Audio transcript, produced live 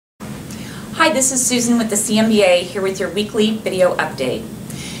Hi, this is Susan with the CMBA here with your weekly video update.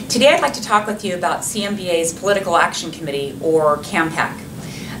 Today I'd like to talk with you about CMBA's Political Action Committee, or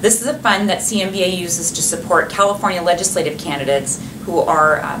CAMPAC. This is a fund that CMBA uses to support California legislative candidates who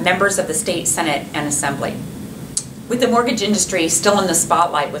are members of the state Senate and Assembly. With the mortgage industry still in the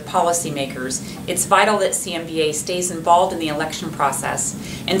spotlight with policymakers, it's vital that CMBA stays involved in the election process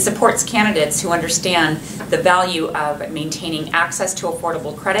and supports candidates who understand the value of maintaining access to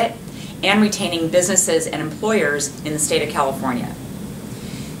affordable credit and retaining businesses and employers in the state of California.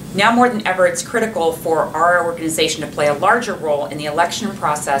 Now more than ever, it's critical for our organization to play a larger role in the election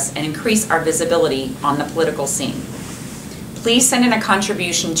process and increase our visibility on the political scene. Please send in a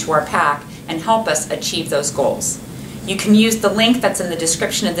contribution to our PAC and help us achieve those goals. You can use the link that's in the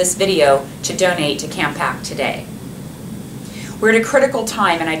description of this video to donate to CAMPAC today. We're at a critical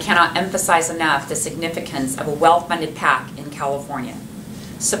time, and I cannot emphasize enough the significance of a well-funded PAC in California.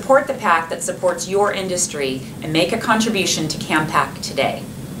 Support the PAC that supports your industry and make a contribution to CAMPAC today.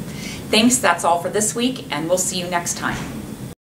 Thanks, that's all for this week, and we'll see you next time.